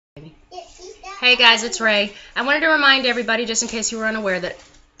Hey guys, it's Ray. I wanted to remind everybody, just in case you were unaware, that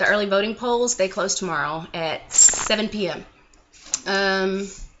the early voting polls, they close tomorrow at 7 p.m.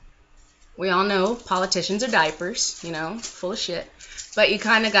 We all know politicians are diapers, full of shit. But you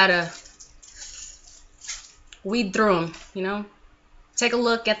kind of got to weed through them, Take a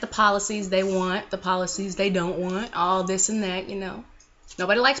look at the policies they want, the policies they don't want, all this and that.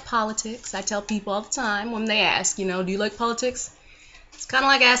 Nobody likes politics. I tell people all the time when they ask, do you like politics? It's kind of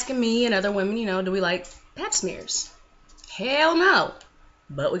like asking me and other women, do we like pap smears? Hell no.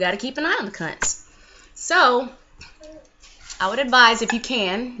 But we got to keep an eye on the cunts. So, I would advise, if you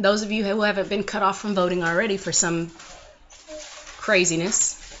can, those of you who haven't been cut off from voting already for some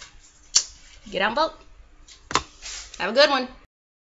craziness, get out and vote. Have a good one.